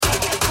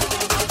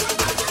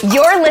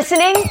You're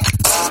listening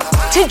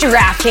to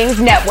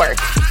DraftKings Network.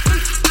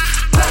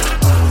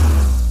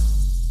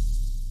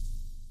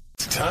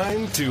 It's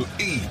time to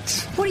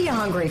eat. What are you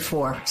hungry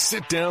for?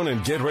 Sit down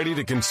and get ready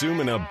to consume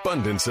an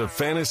abundance of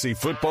fantasy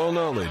football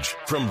knowledge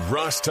from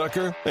Ross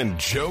Tucker and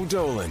Joe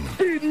Dolan.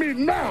 Feed me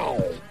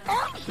now.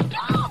 I'm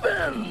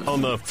starving.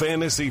 On the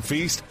Fantasy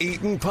Feast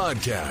Eatin'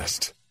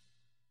 Podcast.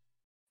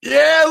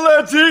 Yeah,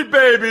 let's eat,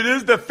 baby. It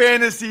is the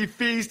Fantasy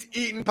Feast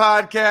Eatin'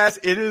 Podcast.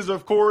 It is,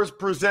 of course,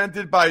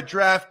 presented by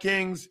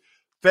DraftKings.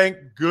 Thank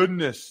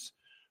goodness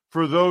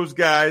for those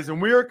guys. And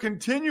we are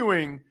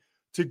continuing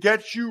to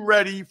get you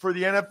ready for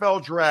the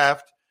NFL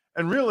draft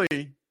and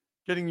really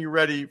getting you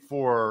ready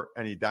for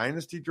any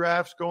dynasty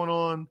drafts going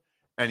on,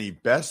 any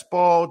best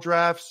ball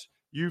drafts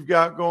you've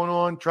got going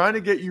on, trying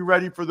to get you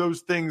ready for those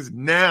things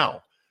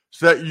now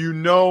so that you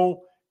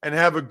know and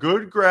have a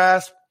good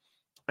grasp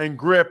and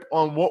grip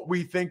on what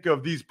we think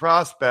of these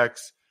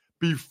prospects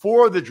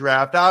before the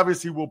draft.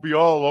 Obviously, we'll be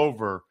all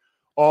over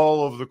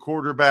all of the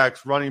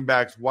quarterbacks, running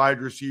backs,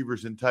 wide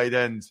receivers, and tight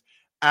ends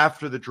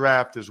after the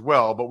draft as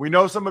well. But we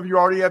know some of you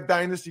already have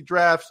dynasty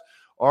drafts,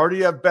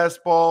 already have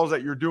best balls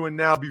that you're doing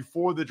now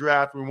before the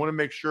draft. We want to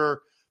make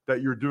sure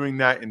that you're doing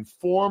that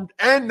informed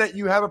and that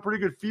you have a pretty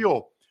good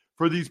feel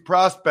for these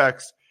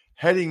prospects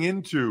heading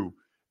into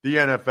the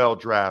NFL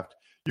draft.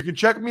 You can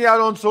check me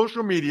out on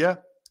social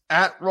media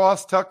at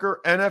Ross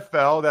Tucker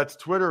NFL. That's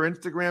Twitter,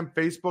 Instagram,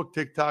 Facebook,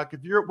 TikTok.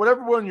 If you're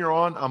whatever one you're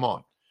on, I'm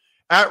on.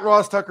 At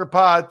Ross Tucker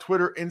Pod,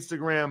 Twitter,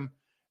 Instagram,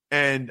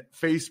 and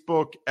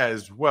Facebook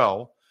as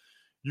well.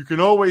 You can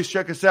always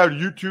check us out at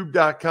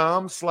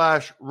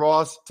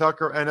youtube.com/Ross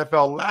Tucker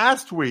NFL.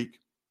 Last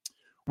week,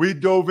 we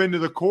dove into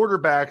the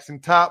quarterbacks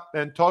and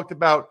talked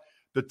about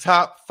the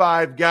top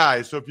 5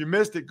 guys. So if you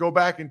missed it, go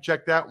back and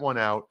check that one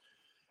out.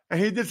 And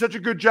he did such a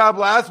good job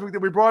last week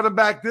that we brought him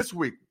back this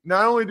week.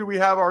 Not only do we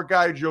have our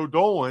guy Joe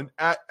Dolan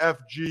at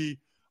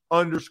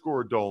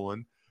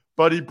FG_Dolan,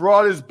 but he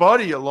brought his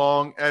buddy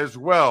along as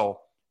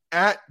well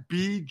at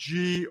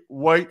BG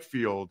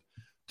Whitefield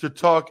to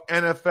talk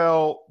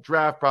NFL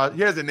draft process.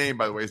 He has a name,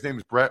 by the way. His name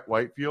is Brett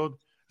Whitefield.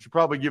 Should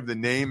probably give the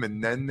name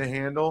and then the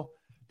handle.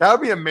 That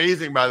would be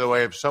amazing, by the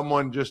way, if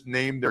someone just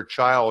named their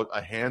child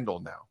a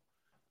handle now.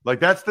 Like,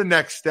 that's the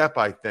next step,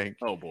 I think.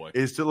 Oh, boy.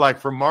 Is to, like,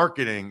 for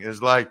marketing,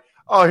 is like,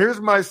 oh, here's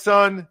my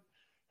son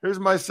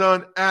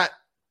at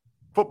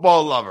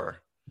Football Lover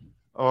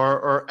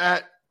or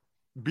at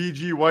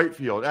BG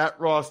Whitefield, at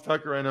Ross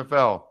Tucker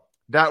NFL.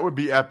 That would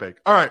be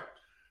epic. All right,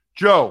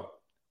 Joe,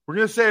 we're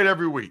going to say it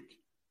every week.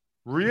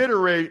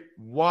 Reiterate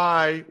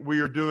why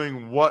we are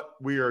doing what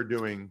we are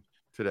doing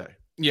today.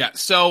 Yeah,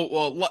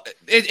 so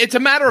it's a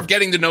matter of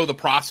getting to know the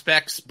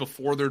prospects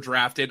before they're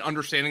drafted,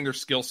 understanding their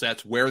skill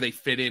sets, where they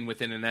fit in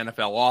within an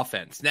NFL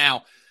offense.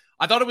 Now,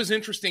 I thought it was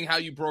interesting how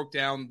you broke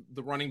down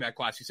the running back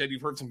class. You said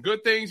you've heard some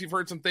good things. You've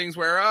heard some things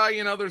where,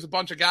 there's a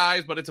bunch of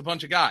guys, but it's a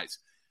bunch of guys.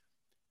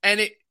 And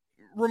it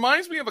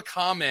reminds me of a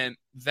comment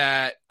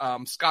that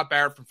Scott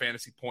Barrett from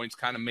Fantasy Points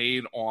kind of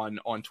made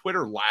on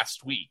Twitter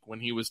last week when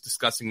he was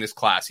discussing this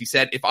class. He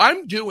said, if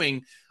I'm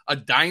doing a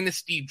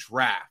dynasty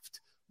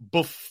draft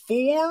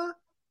before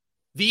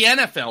the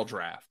NFL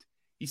draft,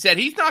 he said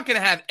he's not going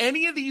to have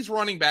any of these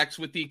running backs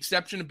with the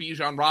exception of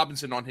Bijan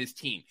Robinson on his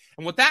team.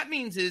 And what that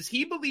means is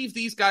he believes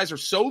these guys are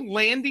so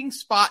landing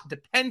spot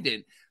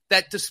dependent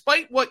that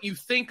despite what you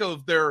think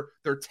of their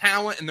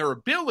talent and their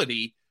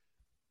ability,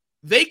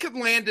 they could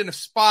land in a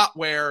spot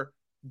where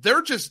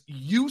they're just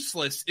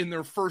useless in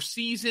their first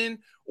season,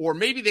 or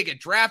maybe they get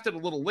drafted a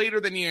little later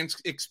than you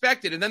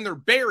expected, and then they're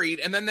buried,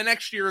 and then the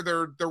next year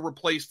they're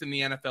replaced in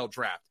the NFL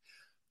draft.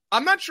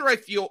 I'm not sure I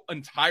feel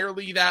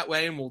entirely that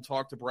way, and we'll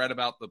talk to Brett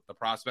about the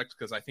prospects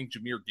because I think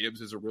Jahmyr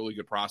Gibbs is a really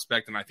good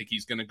prospect, and I think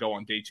he's going to go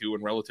on day 2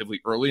 and relatively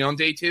early on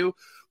day 2.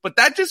 But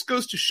that just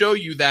goes to show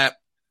you that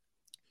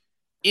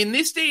in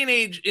this day and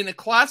age, in a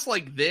class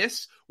like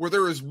this, where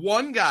there is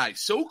one guy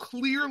so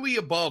clearly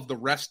above the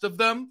rest of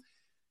them,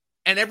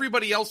 and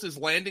everybody else is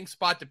landing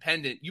spot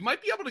dependent, you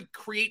might be able to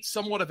create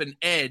somewhat of an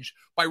edge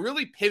by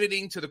really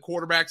pivoting to the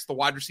quarterbacks, the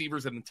wide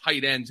receivers, and the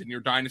tight ends in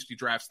your dynasty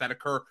drafts that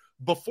occur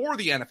before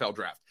the NFL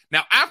draft.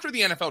 Now, after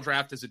the NFL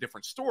draft is a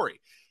different story.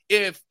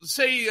 If,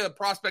 say, a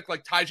prospect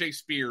like Tyjae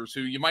Spears,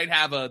 who you might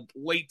have a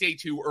late day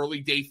 2,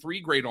 early day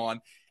 3 grade on,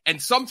 and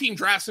some team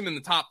drafts him in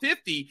the top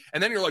 50,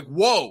 and then you're like,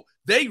 whoa,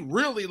 they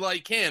really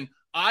like him.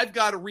 I've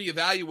got to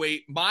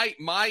reevaluate my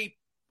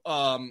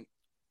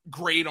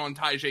grade on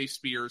Tyjae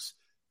Spears.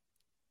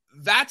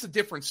 That's a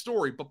different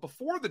story. But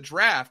before the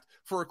draft,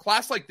 for a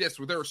class like this,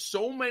 where there are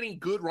so many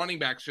good running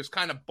backs just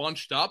kind of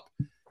bunched up,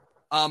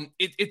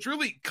 it's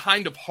really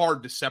kind of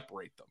hard to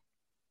separate them.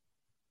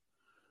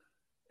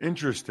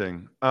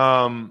 Interesting.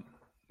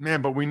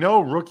 Man, but we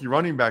know rookie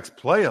running backs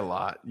play a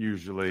lot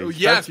usually. Oh,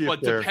 yes,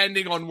 but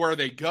depending on where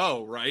they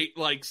go, right?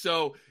 Like,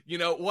 so,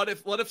 what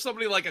if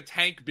somebody like a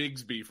Tank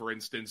Bigsby, for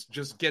instance,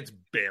 just gets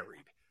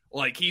buried?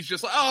 Like, he's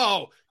just like,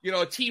 a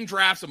team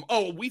drafts him.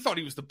 Oh, we thought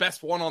he was the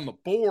best one on the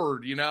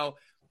board,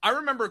 I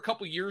remember a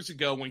couple years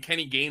ago when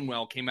Kenny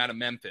Gainwell came out of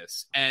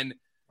Memphis, and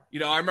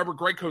I remember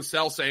Greg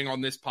Cosell saying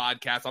on this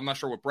podcast, I'm not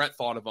sure what Brett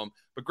thought of him,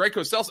 but Greg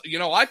Cosell,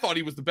 I thought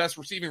he was the best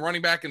receiving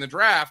running back in the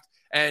draft,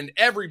 and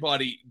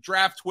everybody,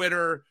 draft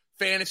Twitter,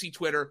 fantasy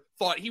Twitter,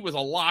 thought he was a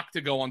lock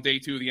to go on day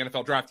 2 of the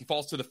NFL draft. He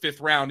falls to the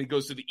 5th round. He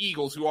goes to the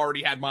Eagles, who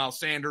already had Miles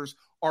Sanders,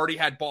 already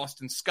had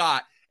Boston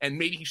Scott, and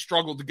maybe he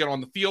struggled to get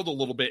on the field a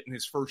little bit in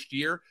his first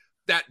year.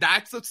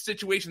 That's the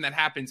situation that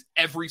happens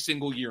every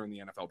single year in the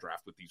NFL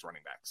draft with these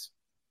running backs.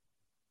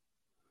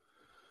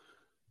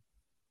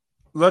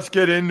 Let's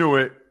get into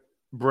it,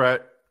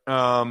 Brett.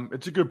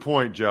 It's a good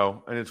point,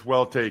 Joe, and it's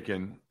well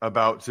taken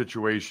about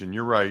situation.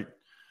 You're right.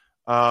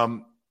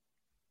 I'm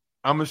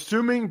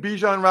assuming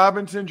Bijan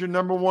Robinson's your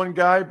number 1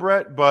 guy,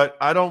 Brett, but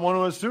I don't want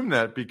to assume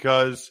that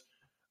because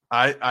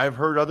I've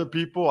heard other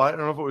people. I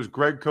don't know if it was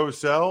Greg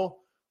Cosell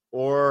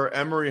or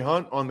Emery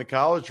Hunt on the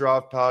College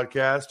Draft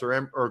podcast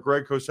or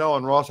Greg Cosell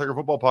on Raw Soccer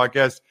Football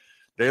podcast.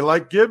 They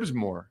like Gibbs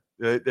more.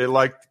 They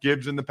like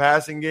Gibbs in the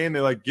passing game.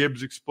 They like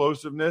Gibbs'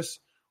 explosiveness.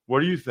 What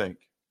do you think?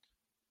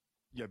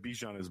 Yeah,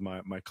 Bijan is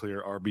my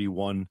clear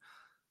RB1.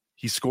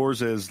 He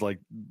scores as like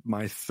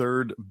my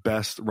 3rd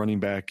best running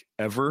back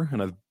ever,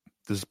 and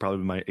this is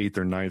probably my 8th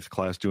or 9th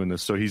class doing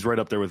this. So he's right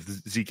up there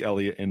with Zeke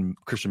Elliott and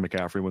Christian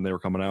McCaffrey when they were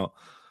coming out.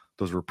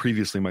 Those were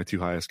previously my 2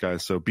 highest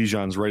guys. So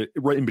Bijan's right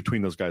in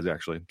between those guys,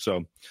 actually.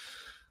 So,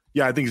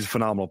 yeah, I think he's a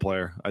phenomenal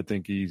player. I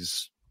think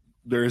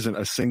there isn't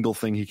a single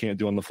thing he can't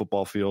do on the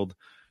football field.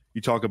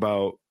 You talk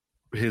about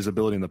his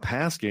ability in the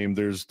pass game.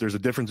 There's a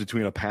difference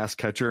between a pass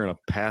catcher and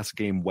a pass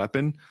game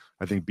weapon.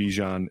 I think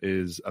Bijan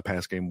is a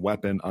pass game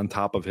weapon on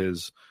top of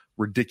his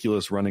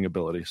ridiculous running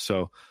ability.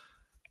 So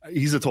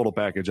he's a total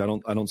package. I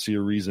don't see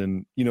a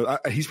reason.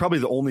 He's probably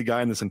the only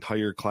guy in this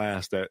entire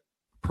class that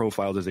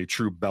profiled as a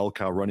true bell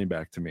cow running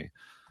back to me,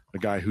 a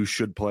guy who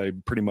should play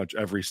pretty much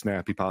every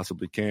snap he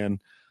possibly can,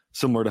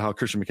 similar to how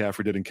Christian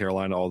McCaffrey did in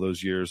Carolina all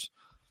those years.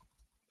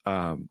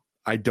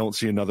 I don't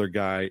see another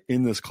guy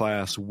in this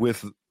class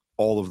with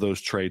all of those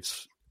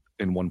traits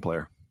in one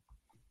player.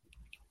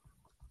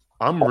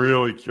 I'm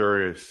really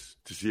curious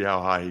to see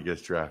how high he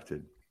gets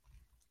drafted.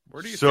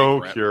 Where do you so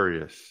think, Brett?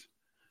 Curious.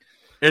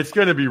 It's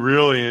going to be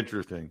really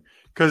interesting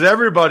because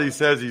everybody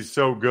says he's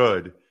so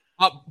good.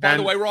 By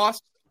the way,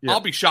 Ross, yeah. I'll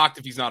be shocked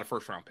if he's not a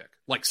first-round pick.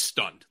 Like,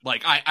 stunned.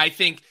 Like, I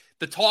think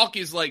the talk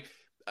is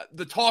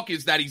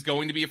that he's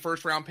going to be a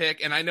first-round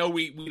pick, and I know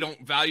we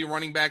don't value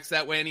running backs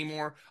that way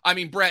anymore. I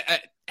mean,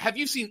 Brett, have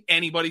you seen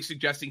anybody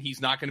suggesting he's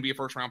not going to be a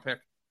first-round pick?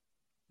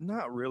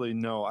 Not really,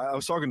 no. I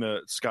was talking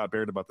to Scott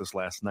Baird about this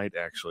last night,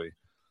 actually.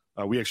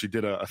 We actually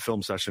did a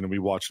film session, and we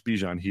watched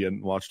Bijan. He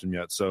hadn't watched him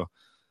yet. So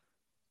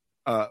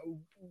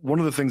one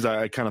of the things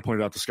I kind of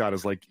pointed out to Scott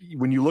is, like,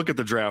 when you look at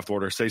the draft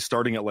order, say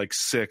starting at like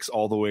 6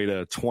 all the way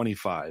to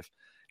 25,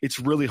 it's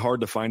really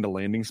hard to find a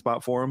landing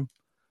spot for him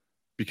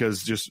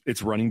because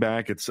it's running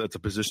back. It's a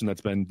position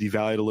that's been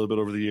devalued a little bit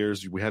over the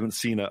years. We haven't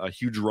seen a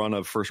huge run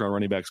of first-round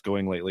running backs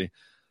going lately.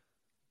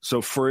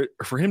 So for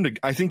him to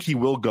 – I think he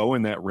will go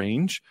in that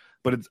range,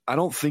 but I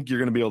don't think you're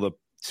going to be able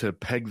to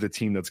peg the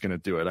team that's going to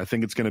do it. I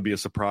think it's going to be a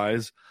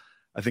surprise.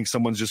 I think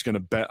someone's just going to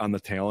bet on the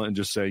talent and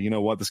just say, you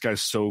know what, this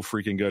guy's so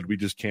freaking good. We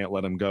just can't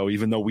let him go,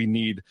 even though we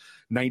need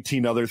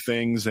 19 other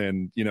things.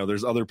 And,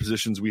 there's other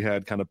positions we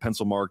had kind of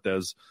pencil marked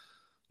as,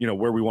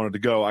 where we wanted to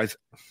go.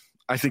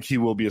 I think he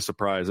will be a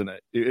surprise. And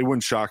it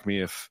wouldn't shock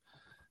me if,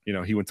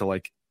 he went to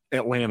like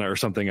Atlanta or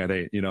something at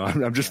 8,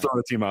 I'm just throwing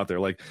a team out there.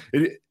 Like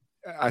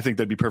I think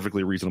that'd be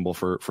perfectly reasonable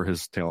for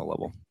his talent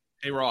level.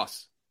 Hey,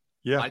 Ross.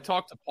 Yeah. I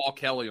talked to Paul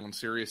Kelly on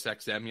Sirius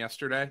XM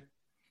yesterday.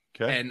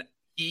 Okay. And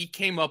he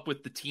came up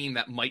with the team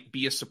that might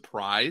be a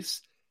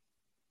surprise,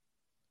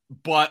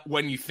 but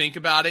when you think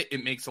about it,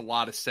 it makes a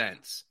lot of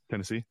sense.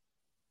 Tennessee?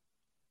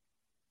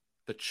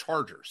 The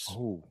Chargers.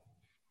 Oh.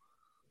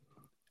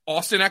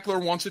 Austin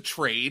Eckler wants a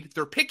trade.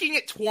 They're picking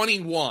at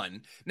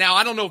 21. Now,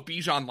 I don't know if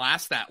Bijan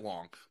lasts that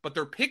long, but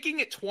they're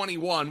picking at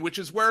 21, which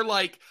is where,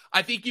 like,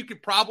 I think you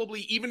could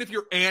probably, even if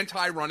you're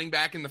anti-running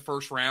back in the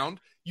first round,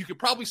 you could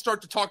probably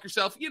start to talk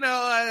yourself,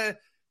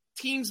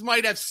 teams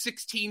might have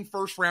 16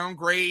 first-round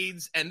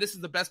grades, and this is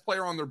the best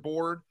player on their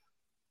board.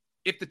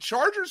 If the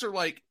Chargers are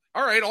like,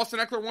 all right, Austin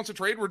Eckler wants a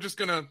trade, we're just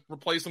going to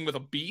replace him with a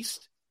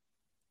beast.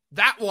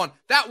 That one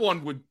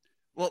would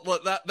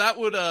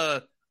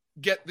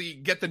get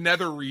the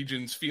nether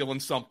regions feeling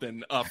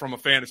something from a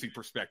fantasy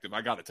perspective.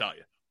 I got to tell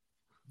you,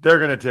 they're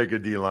going to take a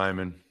D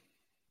lineman.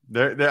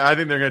 I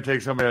think they're going to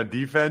take somebody on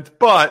defense,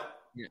 but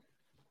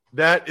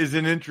that is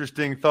an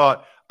interesting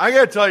thought. I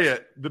got to tell you,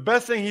 the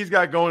best thing he's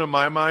got going in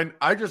my mind,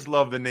 I just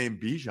love the name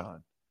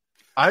Bijan.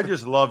 I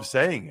just love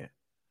saying it.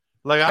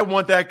 Like, I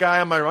want that guy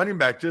on my running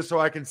back just so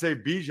I can say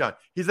Bijan.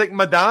 He's like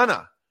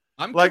Madonna.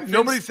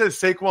 Nobody says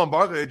Saquon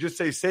Barkley. They just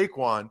say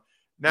Saquon.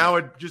 Now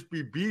it'd just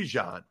be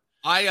Bijan.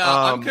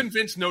 I'm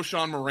convinced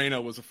Noshawn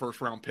Moreno was a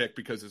first-round pick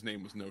because his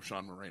name was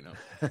Noshawn Moreno.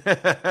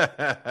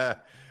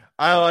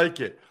 I like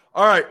it.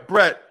 All right,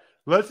 Brett,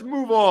 let's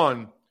move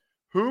on.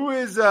 Who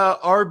is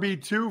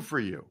RB2 for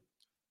you?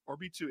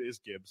 RB2 is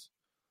Gibbs.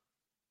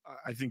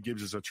 I think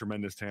Gibbs is a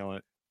tremendous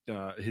talent.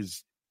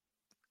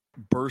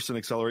 burst and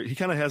accelerate. He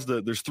kind of has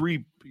there's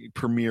three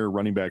premier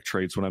running back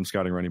traits when I'm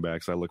scouting running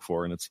backs I look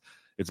for, and it's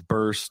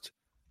burst,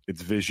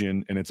 it's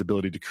vision, and its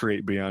ability to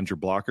create beyond your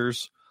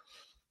blockers.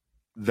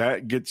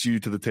 That gets you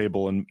to the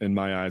table in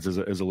my eyes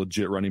as a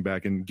legit running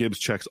back, and Gibbs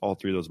checks all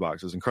three of those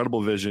boxes.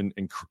 Incredible vision,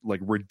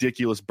 like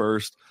ridiculous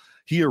burst.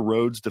 He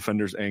erodes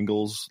defenders'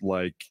 angles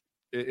like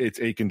it's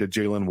akin to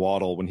Jalen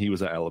Waddle when he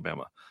was at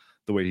Alabama,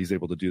 the way he's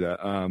able to do that.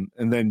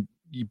 And then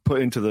you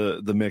put into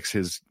the mix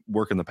his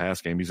work in the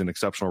pass game. He's an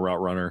exceptional route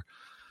runner.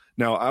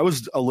 Now, I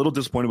was a little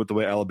disappointed with the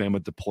way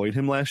Alabama deployed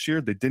him last year.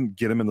 They didn't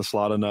get him in the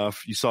slot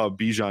enough. You saw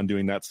Bijan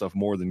doing that stuff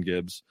more than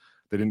Gibbs.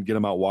 They didn't get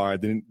him out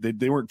wide.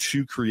 They weren't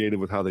too creative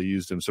with how they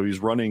used him. So he's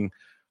running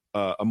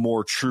a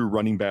more true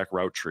running back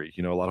route tree,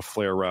 a lot of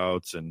flare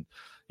routes and,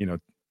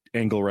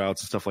 angle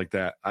routes and stuff like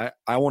that.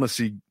 I want to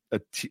see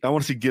I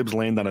want to see Gibbs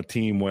land on a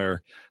team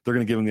where they're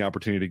going to give him the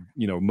opportunity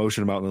to,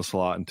 motion him out in the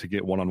slot and to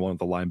get one-on-one with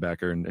the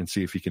linebacker and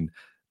see if he can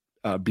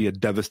be a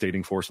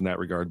devastating force in that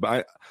regard.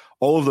 But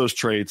all of those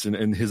traits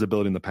and his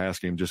ability in the pass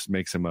game just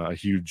makes him a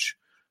huge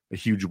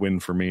win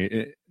for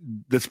me.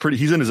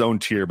 He's in his own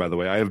tier, by the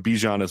way. I have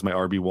Bijan as my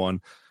RB1.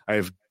 I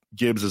have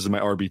Gibbs as my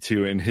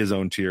RB2 in his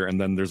own tier.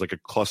 And then there's like a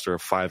cluster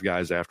of 5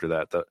 guys after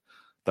that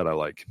I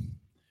like.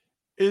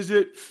 Is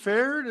it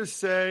fair to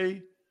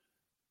say,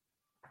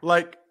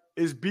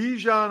 is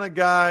Bijan a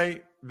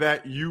guy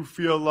that you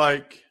feel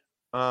like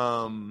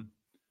can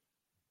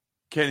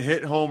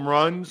hit home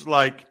runs?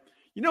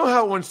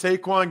 How when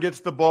Saquon gets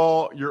the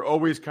ball, you're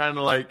always kind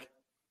of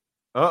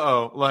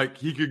like,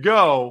 he could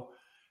go.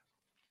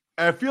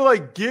 I feel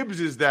like Gibbs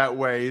is that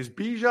way. Is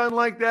Bijan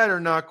like that or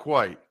not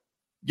quite?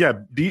 Yeah,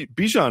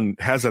 Bijan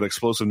has that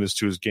explosiveness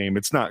to his game.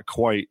 It's not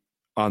quite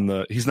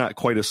he's not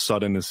quite as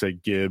sudden as, say,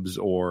 Gibbs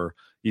or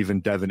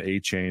even Devin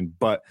A-Chain.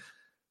 But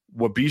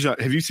what Bijan,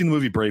 have you seen the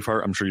movie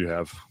Braveheart? I'm sure you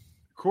have.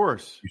 Of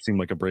course. You seem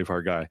like a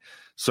Braveheart guy.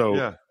 So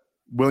yeah.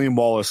 William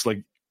Wallace, so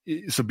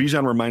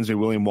Bijan reminds me of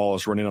William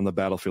Wallace running on the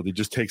battlefield. He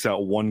just takes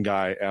out one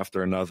guy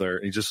after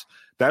another.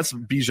 That's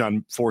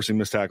Bijan forcing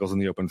missed tackles in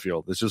the open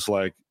field. It's just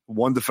like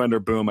one defender,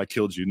 boom, I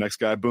killed you. Next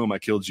guy, boom, I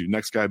killed you.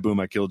 Next guy, boom,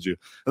 I killed you.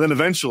 And then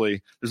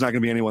eventually there's not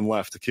going to be anyone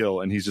left to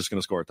kill, and he's just going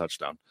to score a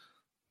touchdown.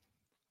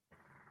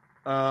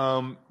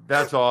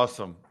 That's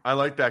awesome. I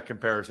like that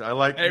comparison. I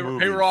like. Hey,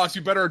 Ross,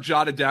 you better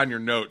jot it down your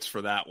notes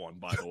for that one,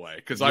 by the way,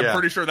 because I'm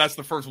pretty sure that's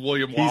the first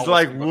William Wallace. He's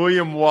like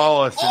William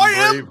Wallace in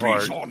Braveheart.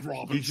 Bijan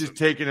Robinson. He's just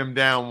taking him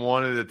down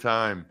one at a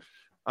time.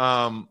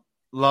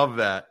 Love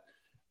that,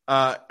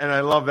 and I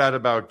love that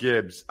about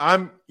Gibbs.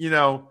 I'm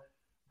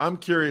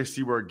curious to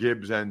see where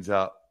Gibbs ends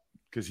up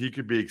because he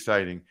could be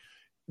exciting.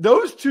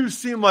 Those two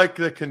seem like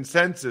the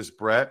consensus,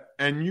 Brett,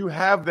 and you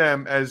have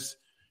them as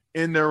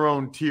in their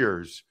own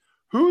tiers.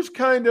 Who's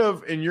kind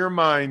of, in your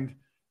mind,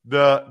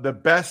 the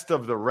best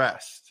of the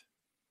rest?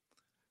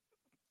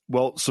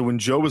 Well, so when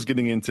Joe was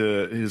getting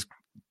into his,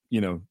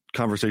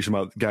 conversation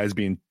about guys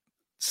being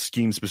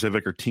scheme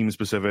specific or team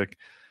specific,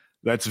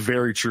 that's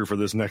very true for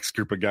this next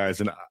group of guys.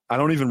 And I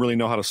don't even really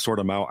know how to sort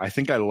them out. I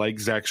think I like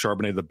Zach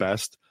Charbonnet the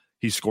best.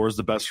 He scores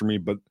the best for me,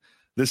 but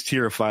this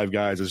tier of 5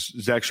 guys is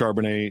Zach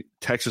Charbonnet,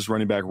 Texas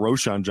running back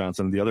Roschon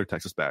Johnson, the other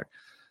Texas back,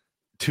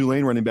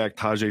 Tulane running back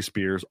Tajay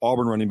Spears,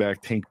 Auburn running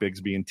back Tank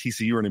Bigsby, and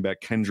TCU running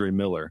back Kendre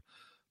Miller.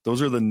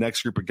 Those are the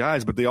next group of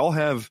guys, but they all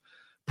have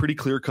pretty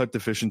clear-cut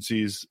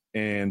deficiencies,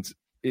 and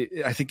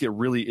I think it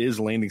really is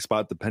landing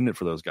spot dependent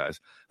for those guys.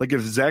 Like if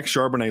Zach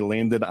Charbonnet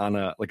landed on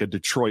a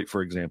Detroit,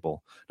 for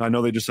example. Now I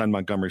know they just signed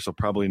Montgomery, so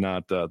probably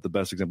not the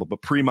best example,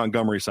 but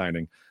pre-Montgomery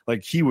signing,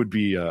 he would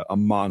be a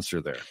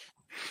monster there.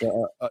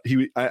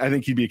 I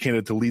think he'd be a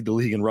candidate to lead the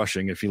league in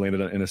rushing if he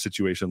landed in a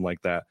situation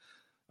like that.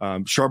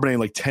 Charbonnet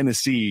like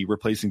Tennessee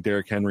replacing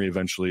Derrick Henry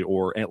eventually,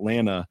 or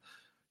Atlanta,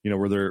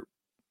 where they're,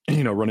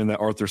 running that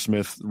Arthur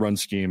Smith run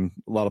scheme,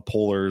 a lot of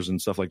pullers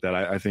and stuff like that.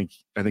 I think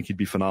he'd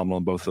be phenomenal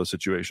in both those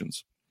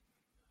situations.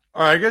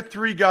 All right, I got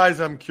 3 guys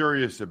I'm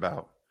curious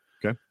about.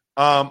 Okay.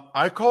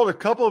 I called a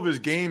couple of his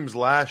games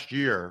last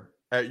year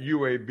at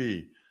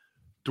UAB.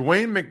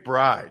 Dwayne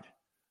McBride,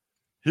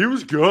 he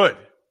was good.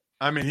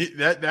 I mean,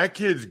 that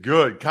kid's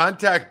good.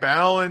 Contact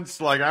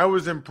balance, I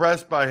was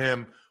impressed by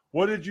him.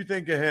 What did you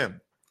think of him?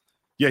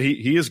 Yeah,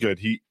 he is good.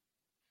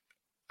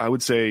 I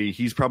would say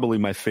he's probably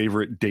my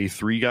favorite day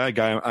 3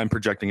 guy. I'm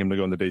projecting him to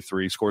go into day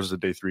 3. Scores as a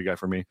day 3 guy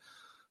for me.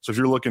 So if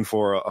you're looking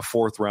for a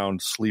 4th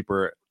round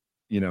sleeper,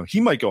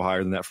 he might go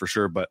higher than that for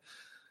sure. But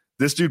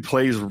this dude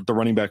plays the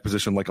running back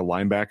position like a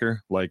linebacker,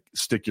 like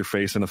stick your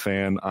face in a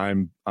fan.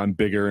 I'm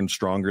bigger and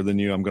stronger than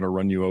you. I'm going to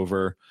run you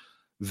over.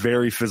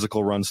 Very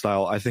physical run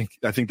style. I think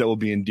that will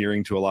be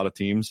endearing to a lot of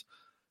teams.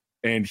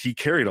 And he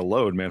carried a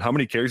load, man. How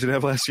many carries did he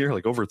have last year?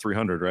 Over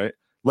 300, right?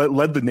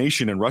 Led the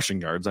nation in rushing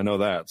yards. I know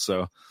that.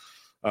 So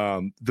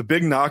the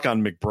big knock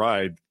on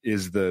McBride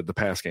is the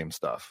pass game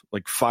stuff.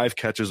 5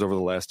 catches over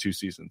the last 2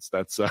 seasons.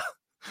 That's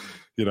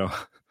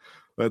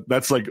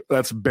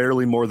that's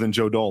barely more than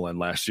Joe Dolan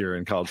last year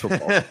in college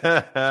football.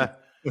 I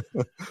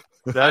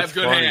have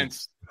good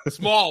hands.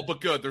 Small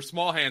but good. They're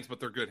small hands, but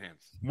they're good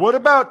hands. What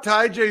about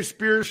Tajay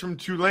Spears from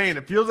Tulane?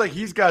 It feels like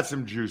he's got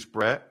some juice,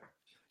 Brett.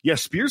 Yeah,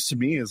 Spears to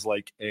me is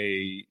like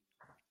a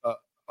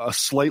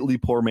slightly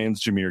poor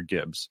man's Jahmyr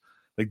Gibbs.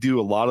 They do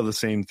a lot of the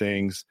same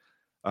things.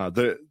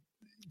 The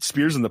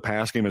Spears in the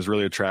pass game is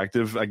really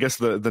attractive. I guess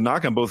the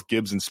knock on both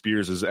Gibbs and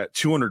Spears is at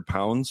 200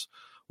 pounds.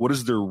 What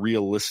is their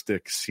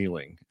realistic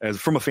ceiling? As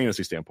from a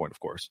fantasy standpoint, of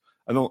course.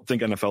 I don't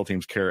think NFL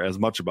teams care as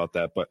much about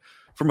that, but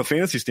from a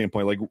fantasy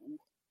standpoint, like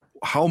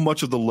how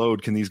much of the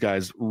load can these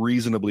guys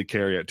reasonably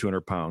carry at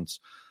 200 pounds?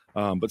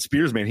 But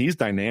Spears, man, he's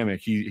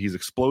dynamic. He's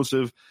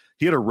explosive.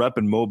 He had a rep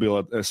in Mobile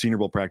at a Senior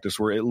Bowl practice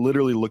where it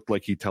literally looked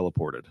like he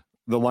teleported.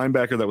 The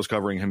linebacker that was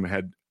covering him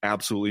had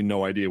absolutely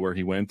no idea where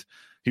he went.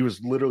 He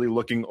was literally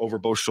looking over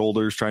both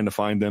shoulders trying to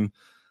find him.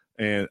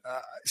 And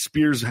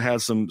Spears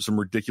has some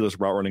ridiculous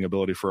route running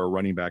ability for a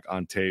running back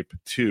on tape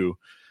too.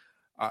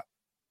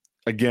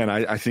 Again,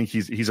 I think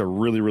he's a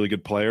really, really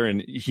good player,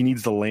 and he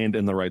needs to land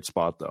in the right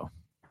spot though.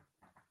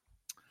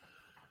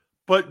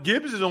 But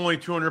Gibbs is only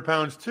 200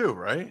 pounds too,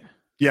 right?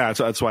 Yeah,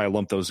 that's why I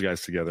lumped those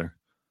guys together.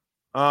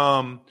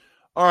 All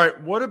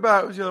right. What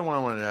about the other one I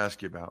wanted to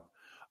ask you about?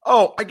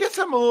 Oh, I guess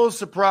I'm a little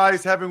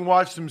surprised, having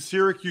watched some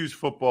Syracuse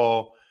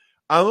football.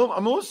 I'm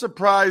a little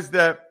surprised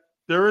that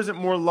there isn't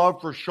more love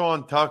for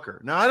Sean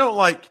Tucker. Now,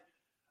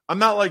 I'm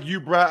not like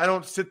you, Brad. I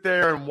don't sit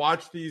there and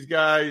watch these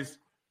guys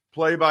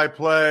play by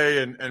play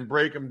and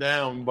break them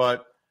down.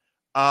 But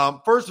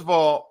first of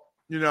all,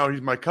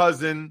 he's my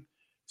cousin.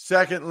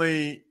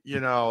 Secondly,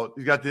 he's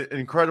got the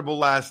incredible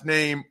last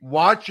name.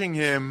 Watching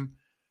him,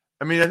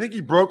 I think he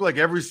broke like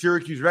every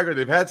Syracuse record.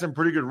 They've had some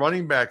pretty good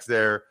running backs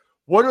there.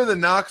 What are the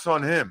knocks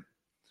on him?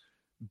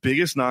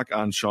 Biggest knock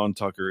on Sean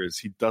Tucker is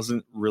he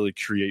doesn't really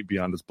create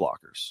beyond his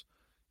blockers.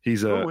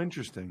 He's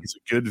interesting. He's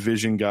a good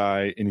vision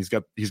guy, and he's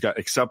got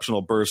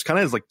exceptional burst. Kind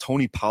of has like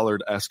Tony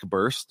Pollard-esque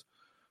burst,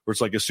 where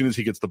it's like as soon as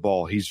he gets the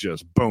ball, he's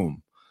just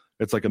boom.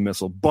 It's like a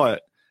missile.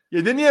 But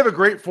yeah, didn't he have a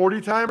great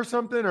 40 time or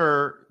something?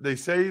 Or they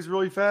say he's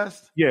really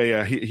fast?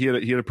 Yeah. He had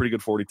a pretty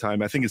good 40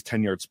 time. I think his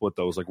 10-yard split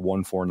though was like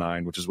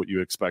 1.49, which is what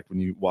you expect when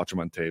you watch him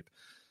on tape.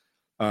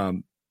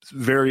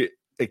 Very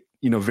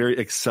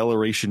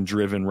acceleration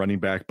driven running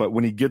back, but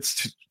when he gets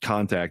to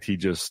contact,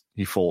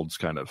 he folds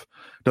kind of.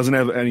 Doesn't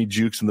have any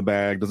jukes in the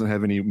bag, doesn't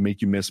have any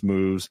make you miss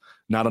moves,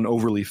 not an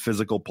overly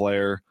physical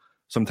player.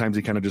 Sometimes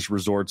he kind of just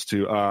resorts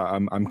to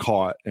I'm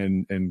caught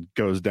and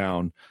goes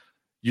down.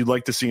 You'd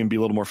like to see him be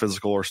a little more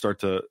physical or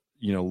start to,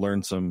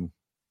 learn some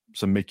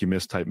make you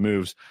miss type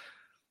moves.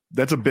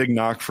 That's a big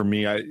knock for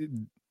me.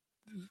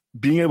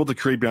 Being able to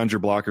create beyond your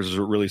blockers is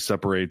what really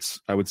separates,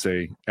 I would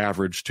say,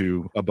 average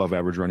to above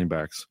average running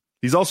backs.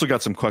 He's also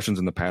got some questions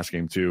in the pass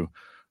game too.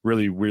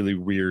 Really, really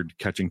weird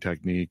catching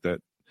technique that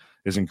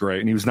isn't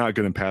great. And he was not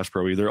good in pass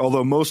pro either.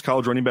 Although most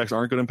college running backs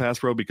aren't good in pass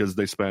pro because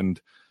they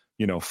spend,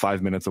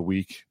 5 minutes a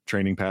week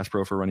training pass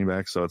pro for running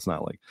backs. So it's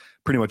not like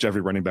pretty much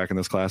every running back in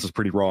this class is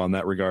pretty raw in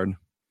that regard.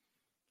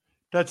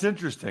 That's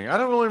interesting. I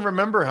don't really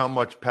remember how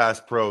much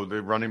pass pro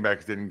the running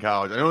backs did in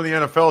college. I know in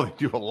the NFL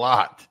they do a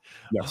lot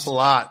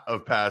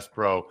of pass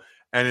pro,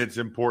 and it's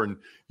important.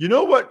 You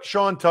know what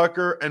Sean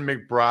Tucker and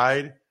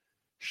McBride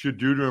should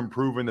do to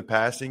improve in the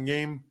passing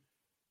game?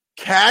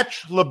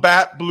 Catch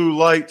Labatt blue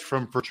lights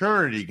from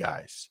fraternity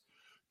guys.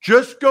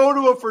 Just go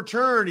to a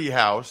fraternity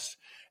house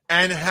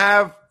and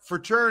have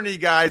fraternity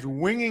guys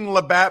winging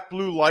Labatt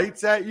blue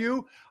lights at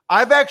you.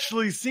 I've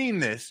actually seen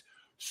this.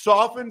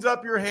 Softens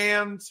up your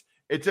hands.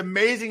 It's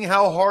amazing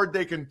how hard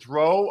they can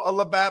throw a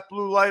Labatt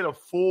blue light, a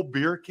full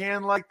beer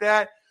can like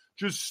that,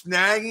 just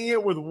snagging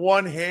it with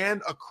one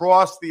hand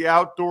across the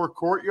outdoor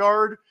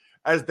courtyard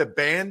as the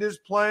band is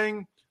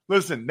playing.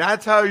 Listen,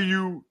 that's how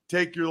you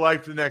take your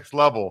life to the next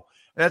level.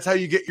 And that's how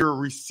you get your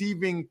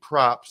receiving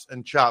props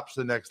and chops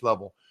to the next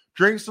level.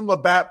 Drink some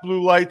Labatt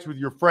blue lights with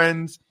your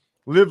friends.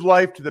 Live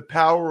life to the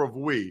power of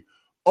we.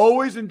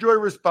 Always enjoy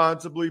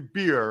responsibly.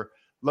 Beer,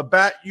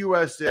 Labatt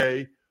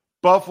USA,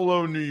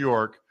 Buffalo, New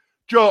York.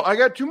 Joe, I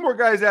got two more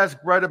guys to ask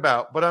Brett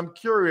about, but I'm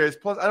curious.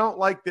 Plus, I don't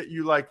like that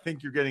you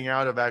think you're getting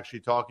out of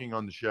actually talking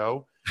on the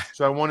show.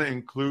 So I want to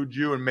include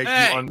you and make you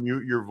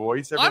unmute your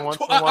voice every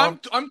once in a while.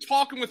 I'm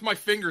talking with my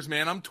fingers,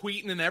 man. I'm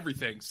tweeting and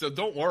everything. So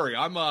don't worry.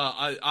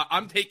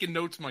 I'm taking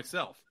notes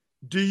myself.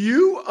 Do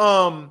you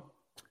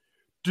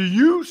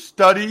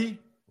study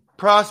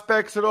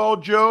prospects at all,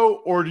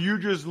 Joe, or do you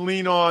just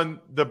lean on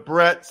the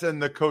Bretts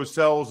and the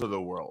Coselles of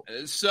the world?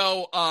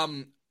 So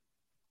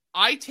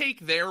I take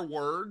their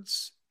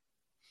words.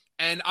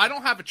 And I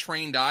don't have a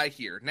trained eye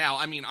here. Now,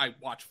 I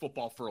watch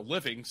football for a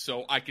living,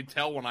 so I can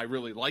tell when I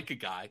really like a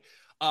guy.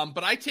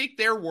 But I take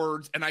their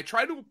words and I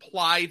try to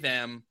apply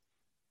them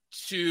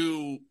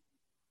to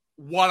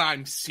what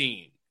I'm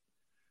seeing.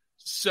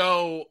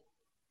 So,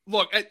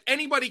 look,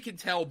 anybody can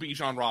tell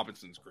Bijan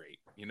Robinson's great,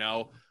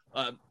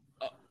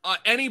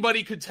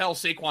 anybody could tell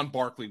Saquon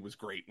Barkley was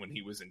great when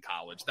he was in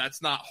college.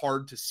 That's not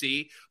hard to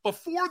see. But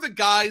for the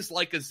guys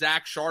like a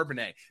Zach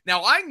Charbonnet,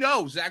 now I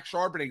know Zach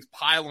Charbonnet's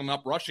piling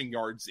up rushing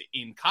yards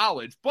in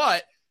college,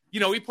 but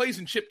he plays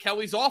in Chip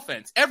Kelly's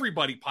offense.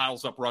 Everybody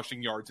piles up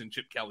rushing yards in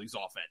Chip Kelly's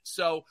offense.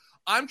 So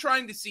I'm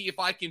trying to see if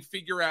I can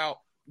figure out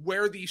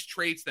where these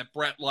traits that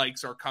Brett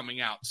likes are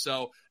coming out.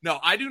 So, no,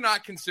 I do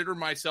not consider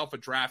myself a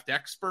draft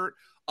expert,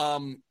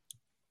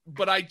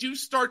 but I do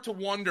start to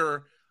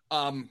wonder,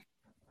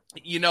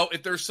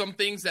 if there's some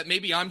things that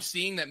maybe I'm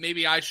seeing that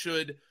maybe I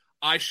should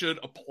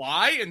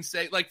apply and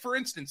say, like, for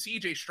instance,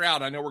 CJ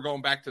Stroud, I know we're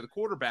going back to the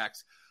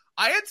quarterbacks.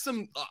 I had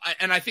some,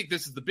 and I think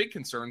this is the big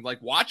concern,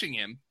 like watching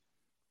him,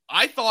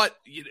 I thought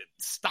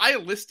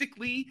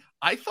stylistically,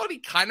 I thought he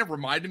kind of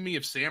reminded me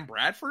of Sam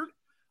Bradford,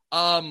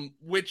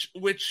 which,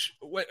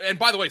 and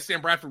by the way,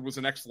 Sam Bradford was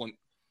an excellent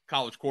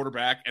college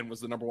quarterback and was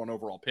the number 1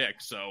 overall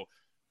pick. So,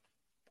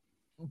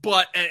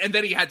 and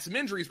then he had some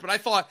injuries, but I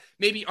thought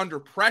maybe under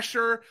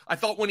pressure, I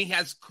thought when he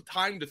has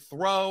time to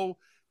throw,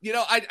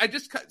 I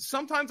just,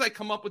 sometimes I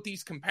come up with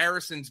these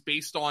comparisons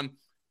based on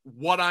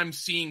what I'm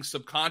seeing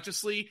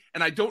subconsciously,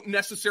 and I don't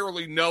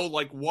necessarily know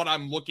like what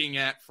I'm looking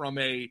at from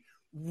a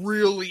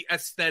really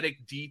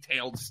aesthetic,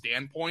 detailed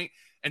standpoint.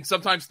 And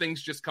sometimes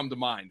things just come to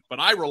mind, but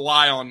I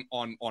rely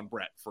on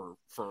Brett for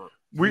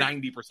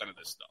 90% of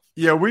this stuff.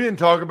 Yeah, we didn't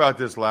talk about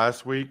this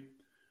last week.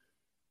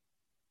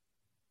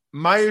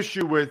 My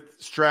issue with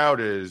Stroud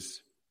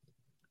is,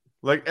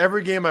 like,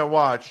 every game I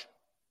watch,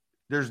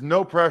 there's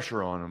no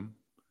pressure on him,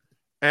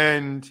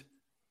 and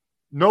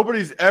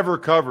nobody's ever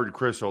covered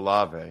Chris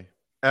Olave,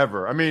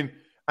 ever. I mean,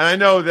 and I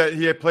know that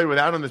he had played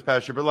without him this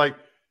past year, but, like,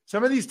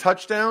 some of these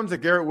touchdowns that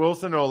Garrett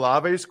Wilson and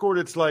Olave scored,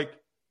 it's like,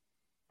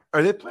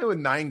 are they playing with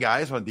 9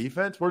 guys on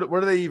defense? What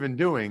are they even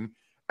doing?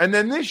 And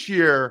then this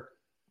year,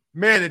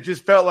 man, it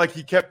just felt like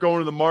he kept going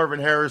to the Marvin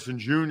Harrison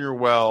Jr.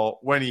 well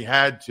when he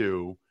had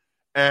to.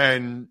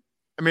 And,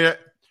 I mean,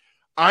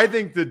 I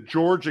think the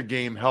Georgia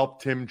game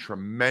helped him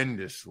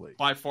tremendously.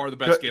 By far the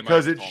best game.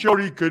 Because it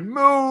showed he could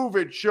move.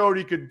 It showed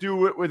he could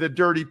do it with a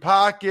dirty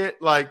pocket.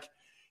 Like,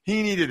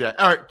 he needed that.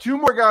 All right, 2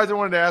 more guys I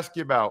wanted to ask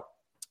you about.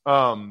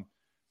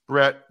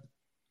 Brett,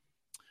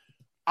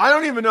 I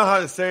don't even know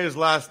how to say his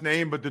last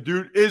name, but the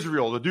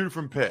dude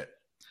from Pitt.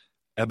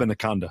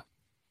 Ebenaconda.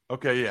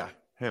 Okay, yeah,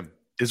 him.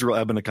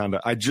 Israel Ebenaconda.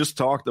 I just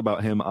talked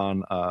about him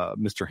on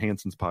Mr.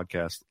 Hansen's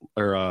podcast,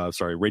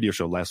 radio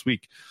show last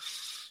week.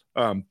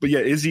 But yeah,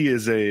 Izzy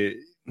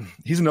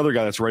he's another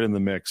guy that's right in the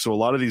mix. So a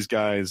lot of these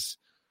guys,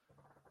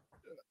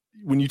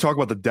 when you talk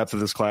about the depth of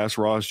this class,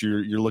 Ross,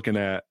 you're looking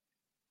at,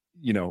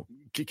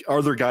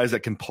 are there guys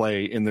that can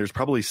play? And there's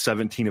probably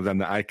 17 of them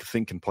that I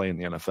think can play in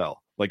the NFL,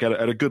 like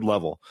at a good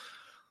level.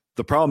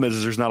 The problem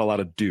is there's not a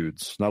lot of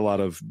dudes,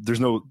 there's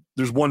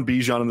one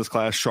Bijan in this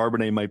class.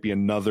 Charbonnet might be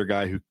another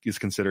guy who is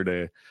considered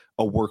a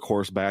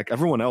workhorse back.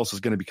 Everyone else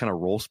is going to be kind of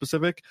role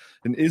specific.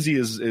 And Izzy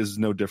is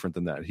no different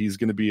than that. He's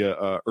going to be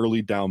a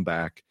early down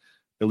back,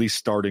 at least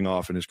starting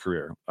off in his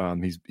career.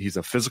 He's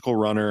a physical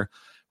runner,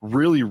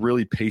 really,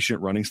 really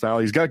patient running style.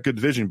 He's got good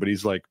vision, but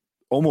he's like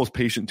almost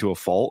patient to a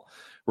fault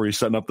where he's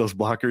setting up those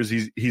blockers.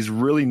 He's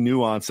really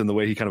nuanced in the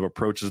way he kind of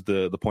approaches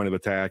the point of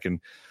attack.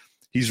 And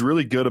he's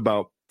really good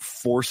about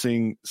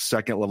forcing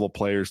second level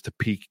players to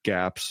peak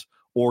gaps,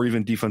 or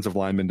even defensive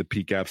linemen to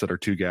peak gaps that are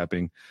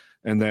 2-gapping.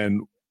 And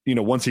then,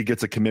 once he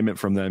gets a commitment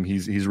from them,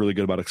 he's really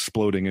good about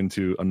exploding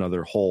into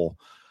another hole.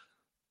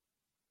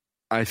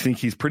 I think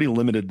he's pretty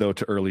limited though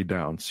to early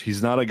downs.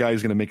 He's not a guy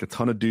who's going to make a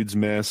ton of dudes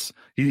miss.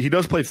 He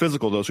does play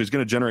physical though. So he's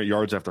going to generate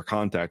yards after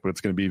contact, but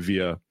it's going to be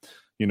via,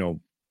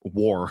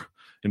 war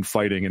and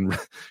fighting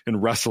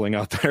and wrestling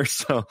out there.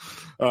 So,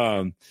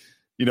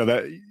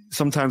 that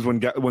sometimes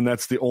when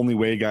that's the only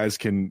way guys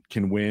can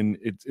win,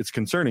 it's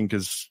concerning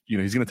because,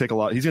 he's going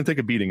to take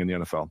a beating in the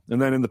NFL.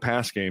 And then in the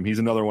pass game, he's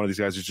another one of these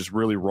guys who's just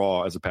really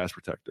raw as a pass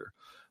protector,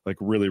 like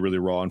really, really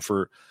raw. And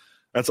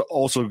that's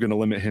also going to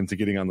limit him to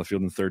getting on the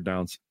field in 3rd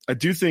downs. I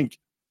do think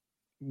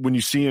when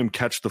you see him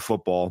catch the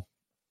football,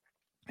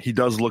 he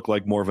does look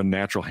like more of a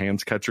natural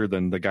hands catcher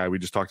than the guy we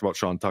just talked about,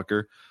 Sean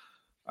Tucker.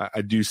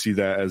 I do see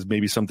that as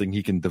maybe something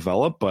he can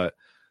develop, but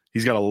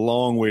he's got a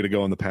long way to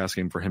go in the pass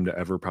game for him to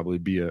ever probably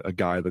be a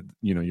guy that,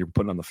 you're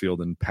putting on the field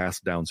in pass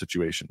down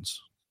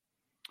situations.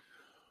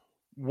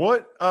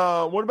 What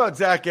about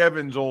Zach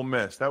Evans, Ole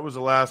Miss? That was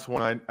the last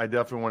one I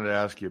definitely wanted to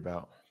ask you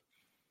about.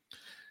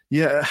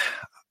 Yeah,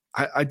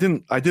 I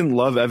didn't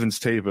love Evans'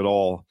 tape at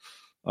all.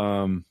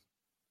 Going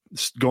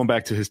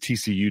back to his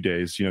TCU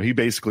days, he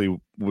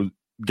basically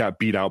got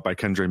beat out by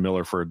Kendre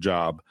Miller for a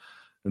job,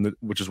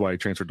 which is why he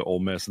transferred to Ole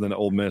Miss. And then at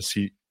Ole Miss,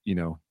 he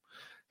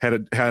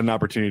had an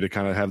opportunity to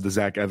kind of have the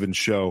Zach Evans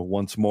show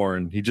once more,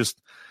 and he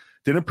just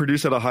didn't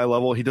produce at a high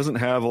level. He doesn't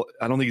have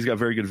 – I don't think he's got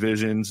very good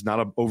visions, not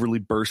an overly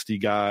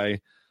bursty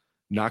guy,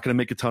 not going to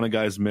make a ton of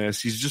guys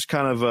miss. He's just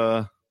kind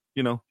of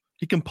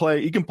he can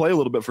play a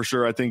little bit for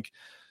sure. I think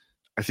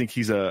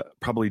he's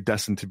probably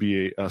destined to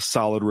be a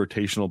solid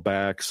rotational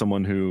back,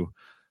 someone who,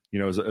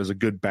 is a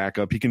good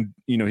backup. He can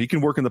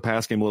work in the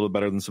pass game a little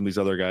better than some of these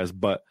other guys,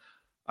 but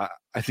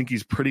I think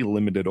he's pretty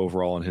limited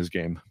overall in his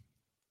game.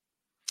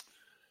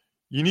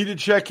 You need to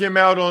check him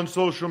out on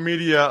social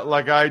media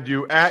like I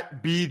do,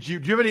 at BG. Do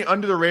you have any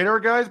under-the-radar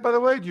guys, by the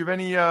way? Do you have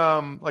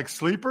any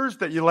sleepers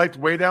that you liked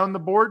way down the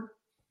board?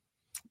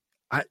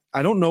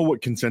 I don't know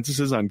what consensus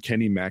is on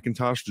Kenny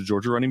McIntosh, the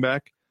Georgia running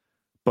back,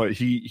 but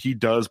he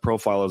does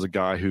profile as a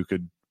guy who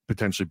could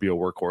potentially be a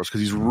workhorse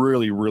because he's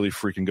really, really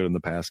freaking good in the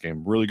pass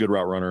game. Really good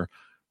route runner,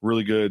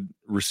 really good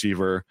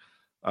receiver.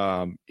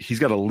 He's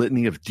got a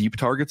litany of deep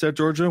targets at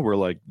Georgia where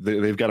like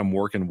they've got him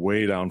working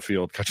way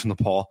downfield, catching the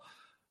ball.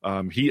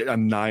 He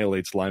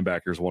annihilates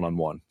linebackers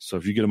one-on-one. So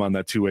if you get him on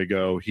that two-way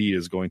go, he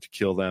is going to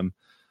kill them.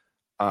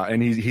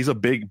 And he's a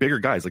bigger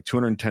guy. He's like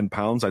 210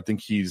 pounds. I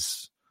think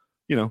he's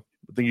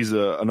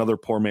another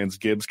poor man's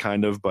Gibbs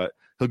kind of, but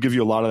he'll give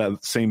you a lot of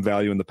that same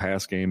value in the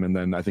pass game. And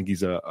then I think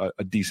he's a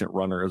decent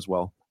runner as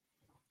well.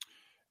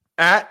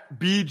 At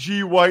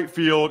BG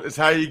Whitefield is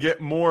how you get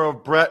more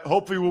of Brett.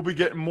 Hopefully we'll be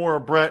getting more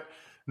of Brett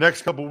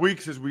next couple of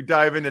weeks as we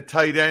dive into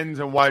tight ends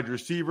and wide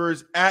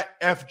receivers. At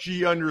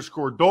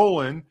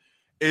FG_Dolan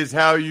is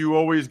how you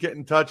always get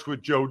in touch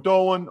with Joe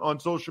Dolan on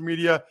social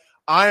media.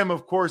 I am,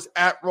 of course,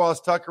 at Ross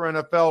Tucker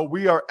NFL.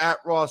 We are at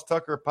Ross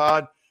Tucker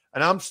Pod.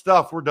 And I'm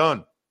Stuff. We're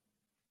done.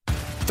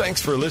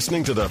 Thanks for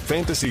listening to the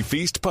Fantasy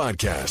Feast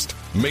podcast.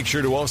 Make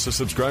sure to also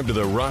subscribe to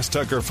the Ross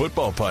Tucker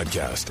Football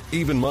Podcast,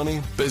 Even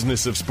Money,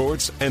 Business of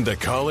Sports, and the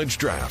College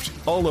Draft.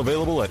 All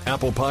available at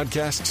Apple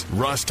Podcasts,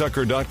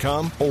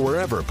 rosstucker.com, or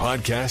wherever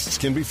podcasts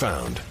can be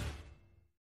found.